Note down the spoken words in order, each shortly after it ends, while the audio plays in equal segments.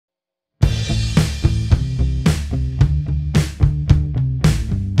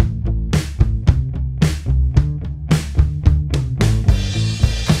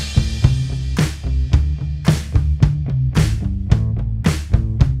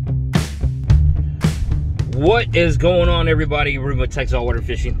What is going on, everybody? We're with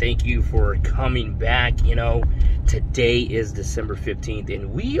TexasAllWaterFishing. Thank you for coming back. You know, today is December 15th,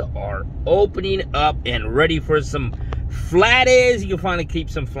 and we are opening up and ready for some flatties. You can finally keep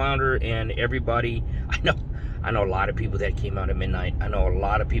some flounder, and everybody, I know a lot of people that came out at midnight. I know a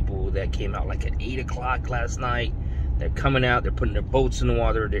lot of people that came out like at 8 o'clock last night. They're coming out, they're putting their boats in the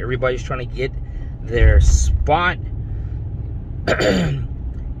water. Everybody's trying to get their spot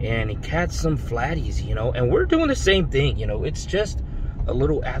and catch some flatties, you know. And we're doing the same thing, you know. It's just a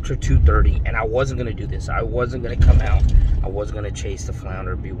little after 2:30, and I wasn't gonna do this. I wasn't gonna come out. I wasn't gonna chase the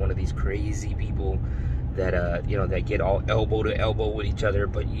flounder, be one of these crazy people that you know, that get all elbow to elbow with each other.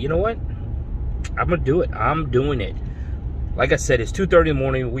 But you know what? I'm gonna do it. I'm doing it. Like I said, it's 2:30 in the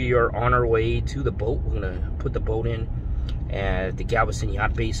morning. We are on our way to the boat. We're gonna put the boat in at the Galveston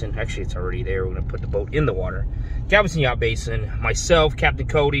Yacht Basin. Actually, it's already there. We're gonna put the boat in the water. Galveston Yacht Basin. Myself, Captain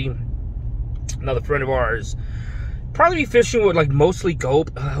Cody, another friend of ours. Probably be fishing with like mostly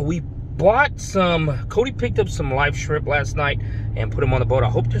gulp. We bought some. Cody picked up some live shrimp last night and put them on the boat. I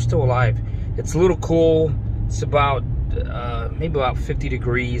hope they're still alive. It's a little cool. It's about maybe about 50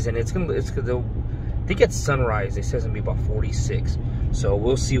 degrees, and it's gonna. I think it's sunrise. They says it's gonna be about 46. So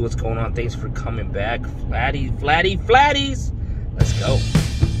we'll see what's going on. Thanks for coming back. Flatties. Let's go.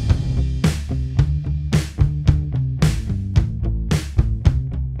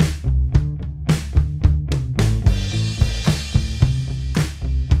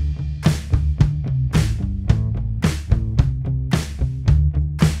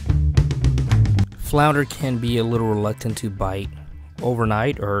 Flounder can be a little reluctant to bite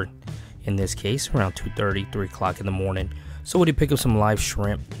overnight, or in this case around 2:30, 3 o'clock in the morning. So we pick up some live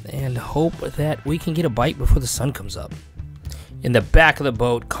shrimp and hope that we can get a bite before the sun comes up. In the back of the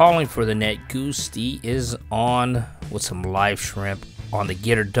boat, calling for the net, Gusti is on with some live shrimp on the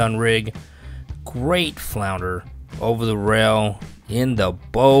Cody Dunn rig. Great flounder over the rail in the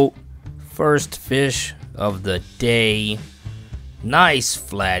boat. First fish of the day. Nice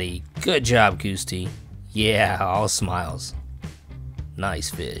flatty. Good job, Gusti. Yeah, all smiles.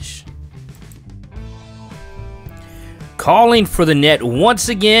 Nice fish. Calling for the net once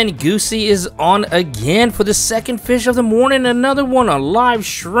again. Gusti is on again for the second fish of the morning. Another one, a live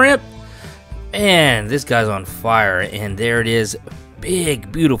shrimp. Man, this guy's on fire. And there it is.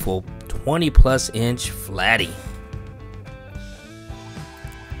 Big, beautiful 20+ inch flatty.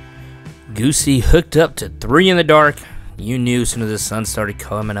 Gusti hooked up to 3 in the dark. You knew as soon as the sun started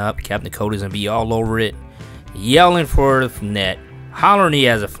coming up, Captain Cody's gonna be all over it, yelling for the net, hollering he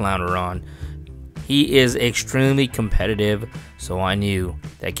has a flounder on. He is extremely competitive, so I knew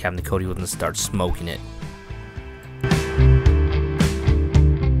that Captain Cody was gonna start smoking it.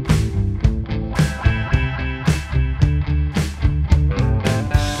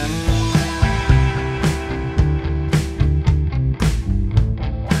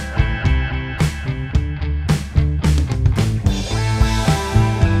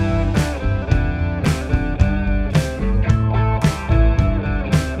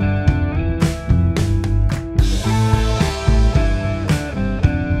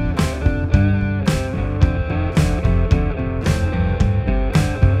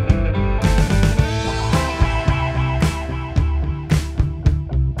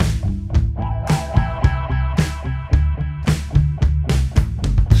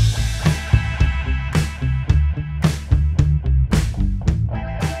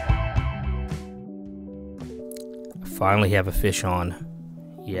 Finally have a fish on.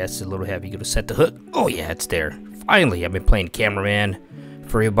 Yes, it's a little heavy. Go to set the hook. Oh yeah, it's there. Finally, I've been playing cameraman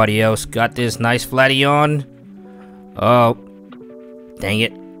for everybody else. Got this nice flatty on. Oh, dang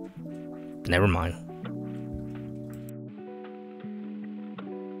it. Never mind.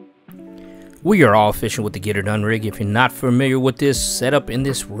 We are all fishing with the Cody Dunn rig. If you're not familiar with this setup in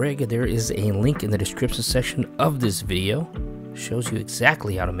this rig, there is a link in the description section of this video. Shows you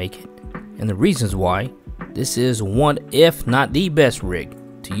exactly how to make it and the reasons why. This is one, if not the best rig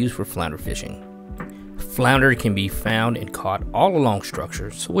to use for flounder fishing. Flounder can be found and caught all along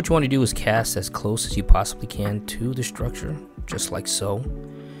structures, so what you want to do is cast as close as you possibly can to the structure, just like so.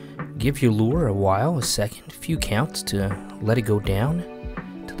 Give your lure a second, a few counts to let it go down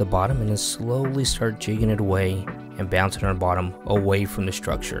to the bottom, and then slowly start jigging it away and bouncing on the bottom away from the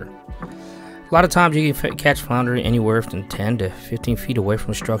structure. A lot of times you can catch flounder anywhere from 10 to 15 feet away from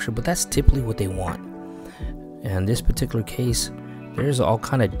the structure, but that's typically what they want. In this particular case, there's all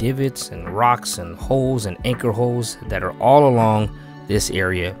kind of divots and rocks and holes and anchor holes that are all along this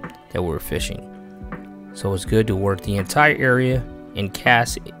area that we're fishing. So it's good to work the entire area and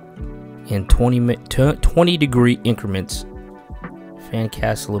cast in 20 degree increments. Fan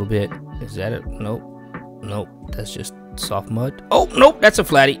cast a little bit. Is that it? Nope. nope, that's just soft mud. Oh, nope, that's a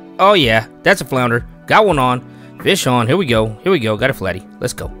flatty. Oh yeah, that's a flounder. Got one on. Fish on. Here we go. Here we go. Got a flatty.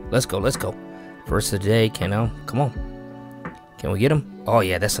 Let's go. Let's go. Let's go. First of the day. Come on. Can we get him? Oh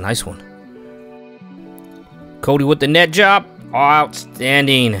yeah, that's a nice one. Cody with the net job.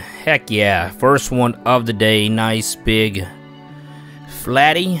 Outstanding. Heck yeah. First one of the day. Nice big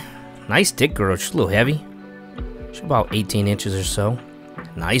flatty. Nice thick girl. She's a little heavy. She's about 18 inches or so.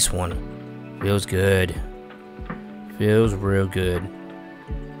 Nice one. Feels good. Feels real good.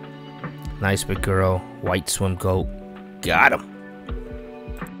 Nice big girl. White swim coat. Got him.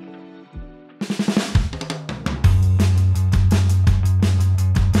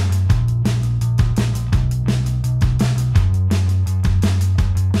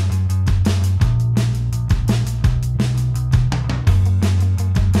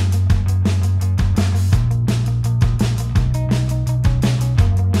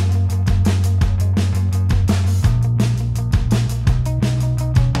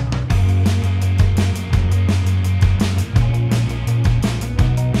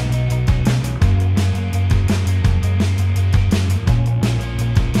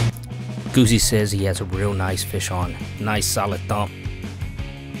 Gusti says he has a real nice fish on. Nice solid thump.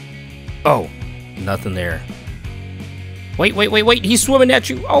 Oh, nothing there. Wait. He's swimming at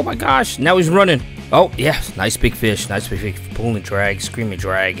you. Oh my gosh. Now he's running. Oh, yeah. Nice big fish. Nice big fish. Pulling drag. Screaming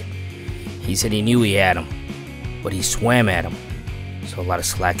drag. He said he knew he had him, but he swam at him. So a lot of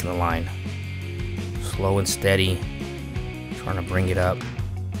slack in the line. Slow and steady. Trying to bring it up.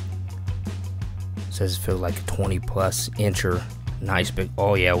 Says it feels like a 20+ incher. Nice big,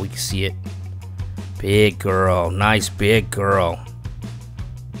 oh yeah, we can see it. Big girl, nice big girl.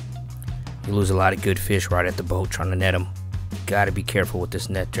 You lose a lot of good fish right at the boat trying to net them. Gotta be careful with this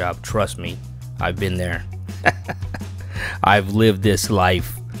net job, trust me. I've been there. I've lived this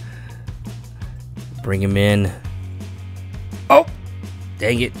life. Bring him in. Oh,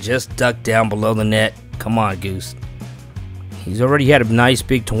 dang it, just ducked down below the net. Come on, Goose. He's already had a nice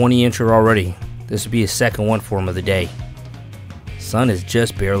big 20-incher already. This will be his second one for him of the day. Sun is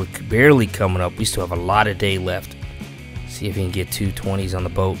just barely coming up. We still have a lot of day left. See if he can get 2 20s on the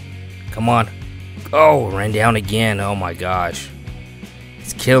boat. Come on. Oh, ran down again. Oh my gosh.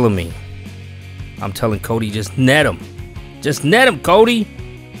 It's killing me. I'm telling Cody, just net him. Just net him, Cody.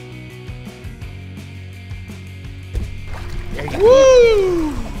 There you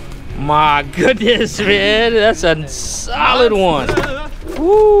go. My goodness, man. That's a solid one.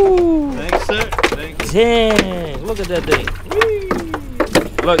 Woo. Thanks, sir. Thanks. Dang. Look at that thing.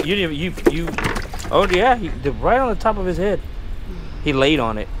 Look, oh yeah, right on the top of his head. He laid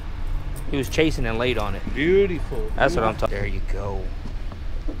on it. He was chasing and laid on it. Beautiful. That's what I'm talking. There you go.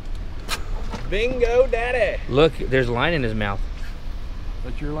 Bingo, daddy. Look, there's line in his mouth.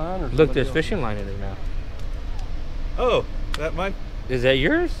 That's your line, or look, there's fishing line in his mouth. Oh, that mine? Is that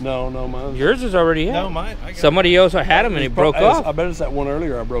yours? No, mine. Yours is already in. No, mine. Somebody else had him and it broke off. I bet it's that one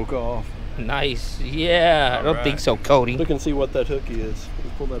earlier I broke off. Nice. Yeah, I don't think so, Cody. Look and see what that hooky is.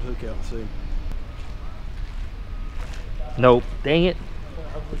 Let's pull that hook out and see. Nope. Dang it.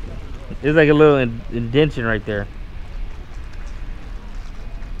 There's like a little indentation right there.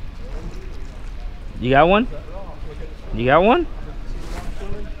 You got one? You got one?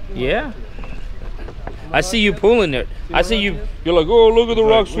 Yeah. I see you pulling it. I see you. You're like, oh, look at the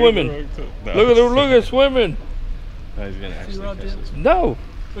rock swimming. Look at it swimming. No, he's gonna actually catch this. No.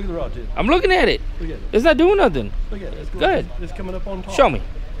 Look at the rod tip. I'm looking at it. Look at it. It's not doing nothing. Look at it. It's good. It's coming up on top. Show me.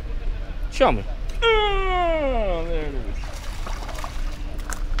 Show me. Oh, there it is.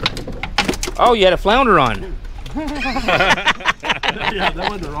 Oh, you had a flounder on. Yeah,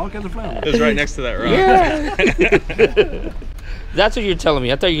 that was the rock and the flounder. It was right next to that rock. Yeah. That's what you're telling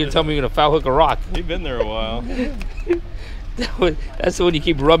me. I thought you were going to tell me you're going to foul hook a rock. You've been there a while. That's the one you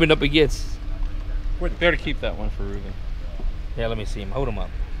keep rubbing up against. We're there to keep that one for Ruben. Yeah, let me see him. Hold him up.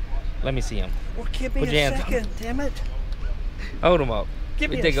 Let me see him. Well, give me a second, damn it. Hold him up.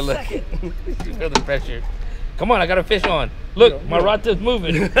 Give me take a look. second. You feel the pressure. Come on, I got a fish on. Look, my rod tip's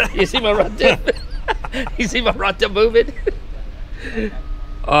moving. You see my rod tip? You see my rod tip moving?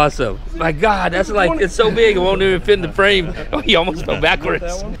 Awesome. My God, that's like, it's so big it won't even fit in the frame. Oh, he almost fell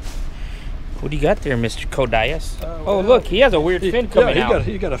backwards. What do you got there, Mr. Codias? Oh, look, he has a weird fin coming out.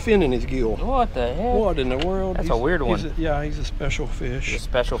 He got a fin in his gill. What the heck? What in the world? That's a weird one. He's a special fish. He's a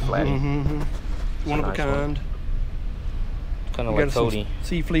special flatty. One of a kind. Kind of like Cody.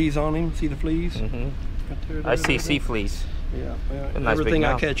 Sea fleas on him. See the fleas? I see sea fleas. Yeah. Nice everything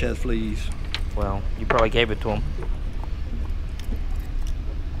I catch has fleas. Well, you probably gave it to him.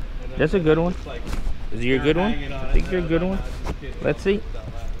 That's a good one. Is he a good one? I think you're a good one. Let's see.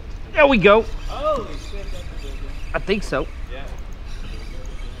 There we go. Holy shit, that's a big one. I think so. Yeah.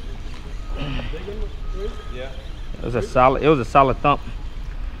 Yeah. It was a solid thump.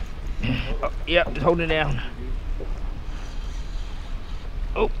 Oh, yep, just holding it down.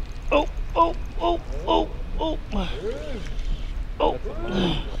 Oh, oh, oh, oh, oh, oh. Oh,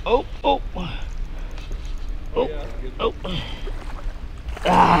 oh, oh. Oh, oh.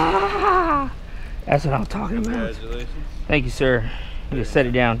 Ah, that's what I'm talking about. Congratulations. Thank you, sir. You just set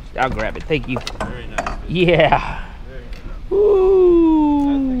it down. I'll grab it. Thank you. Very nice. Yeah.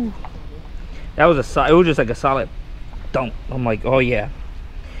 Ooh. That was it was just like a solid thump. I'm like, oh yeah.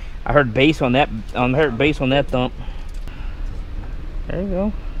 I heard bass on that. Heard bass on that thump. There you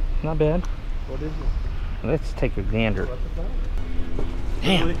go. Not bad. What is it? Let's take a gander.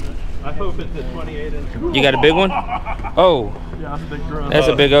 Damn. I hope it's a 28-inch. You got a big one? Oh. Yeah, that's a big drum. That's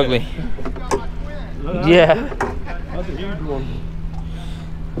a big ugly. Yeah. That's a huge one.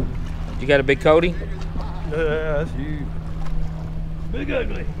 You got a big Cody? Yeah, that's huge. Big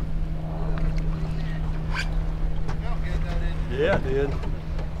ugly. Yeah, I did.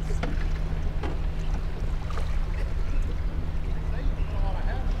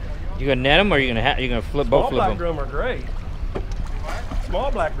 You gonna net them or you gonna flip both flip them? Small black drum are great.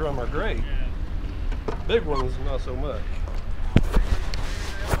 Small black drum are great. Big ones, not so much.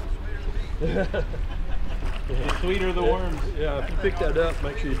 The sweeter the worms. Yeah, if you pick that up,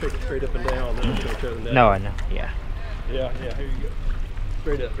 make sure you pick it straight up and down. Then it's going to tear the net. No, I know. Yeah. Yeah, here you go.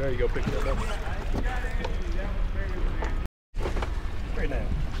 Straight up. There you go. Pick it up. Right now.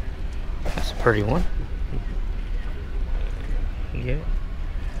 That's a pretty one. Yeah.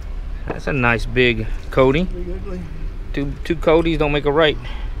 That's a nice big Cody. Big ugly. Two Codys don't make a right.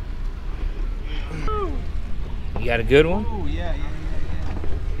 You got a good one? Oh, yeah.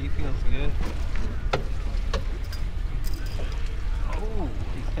 He feels good. Oh,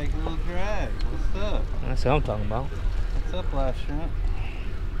 he's taking a little drag. What's up? That's what I'm talking about. What's up, last shrimp?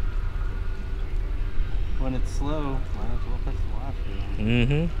 When it's slow, might as well put the live on.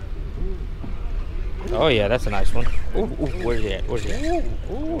 Mm-hmm. Oh yeah, that's a nice one. Ooh, where's he at? Where's he at?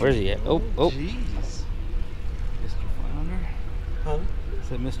 Where's he at? Oh. Jeez. Mr. Flounder? Huh? Is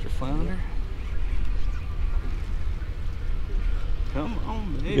that Mr. Flounder? Come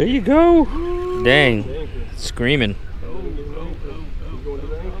on, baby. There you go. Dang. Screaming.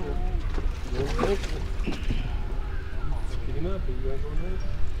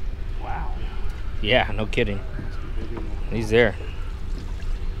 Wow. Yeah, no kidding. He's there.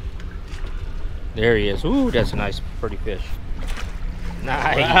 There he is. Ooh, that's a nice, pretty fish.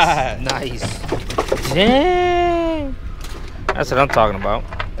 Nice. Right. Nice. Dang. That's what I'm talking about.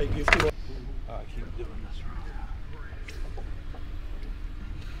 Hey, Gusti. I keep doing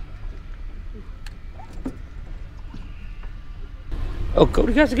this. Oh,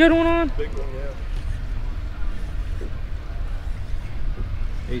 Cody got a good one on? Big one, yeah.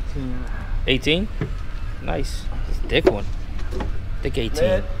 18. 18? Nice. It's a thick one. Thick 18.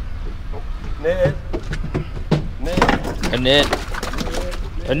 Net. Net. Net. A net.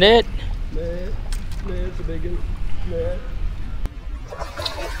 A net. Net. Net's a big one. Net.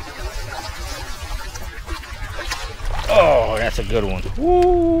 Oh, that's a good one.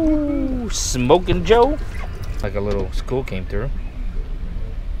 Woo! Smoking Joe. Like a little school came through.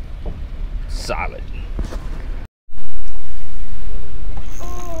 Solid.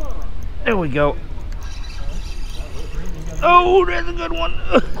 There we go. Oh, that's a good one.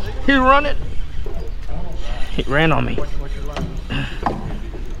 He run it. He ran on me.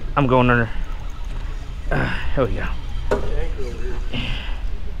 I'm going under. Here we go.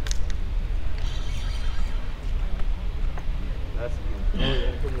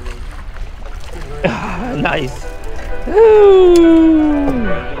 Nice. Ooh.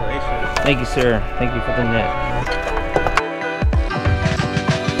 Thank you, sir. Thank you for the net.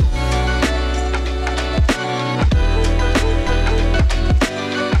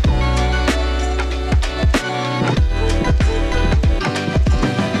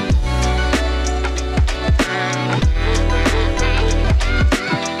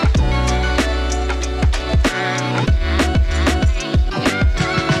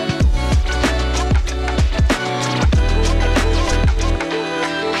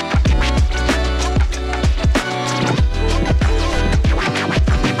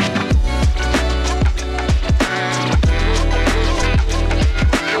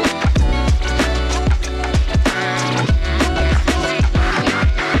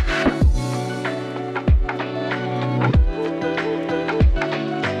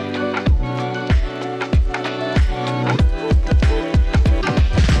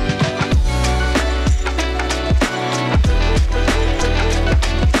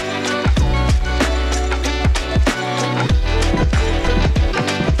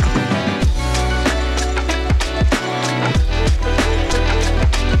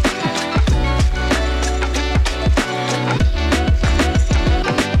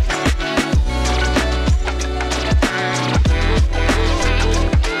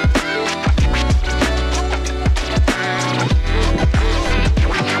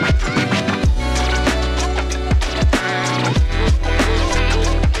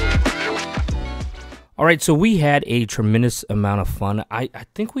 All right, so we had a tremendous amount of fun. I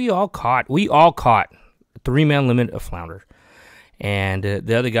think we all caught 3-man limit of flounder. And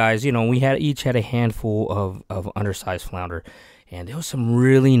the other guys, you know, we each had a handful of undersized flounder. And there was some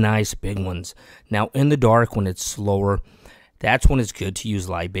really nice big ones. Now, in the dark, when it's slower, that's when it's good to use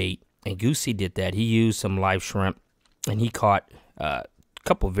live bait. And Gusti did that. He used some live shrimp, and he caught a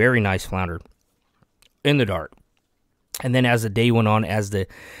couple very nice flounder in the dark. And then as the day went on, as the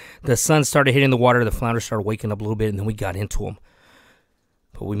sun started hitting the water, the flounder started waking up a little bit, and then we got into them.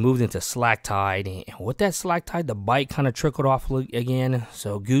 But we moved into slack tide, and with that slack tide, the bite kind of trickled off again.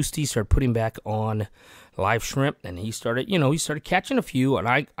 So Gusti started putting back on live shrimp, and he started catching a few, and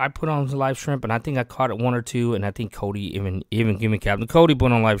I put on live shrimp, and I think I caught 1 or 2, and I think Cody, even giving Captain Cody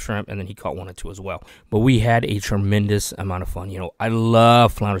put on live shrimp, and then he caught 1 or 2 as well. But we had a tremendous amount of fun. You know, I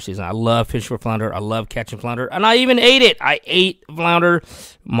love flounder season. I love fishing for flounder. I love catching flounder, and I even ate it. I ate flounder.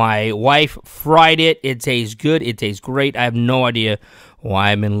 My wife fried it. It tastes good. It tastes great. I have no idea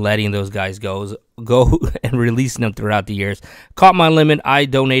why I've been letting those guys go and releasing them throughout the years. Caught my limit. I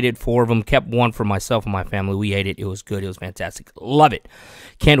donated 4 of them. Kept 1 for myself and my family. We ate it. It was good. It was fantastic. Love it.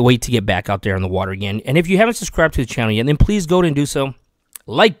 Can't wait to get back out there in the water again. And if you haven't subscribed to the channel yet, then please go and do so.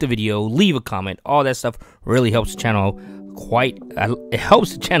 Like the video. Leave a comment. All that stuff really helps the channel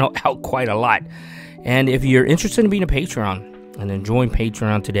out quite a lot. And if you're interested in being a Patreon and enjoying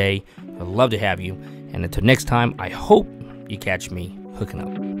Patreon today, I'd love to have you. And until next time, I hope you catch me hooking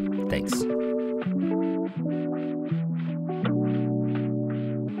up. Thanks.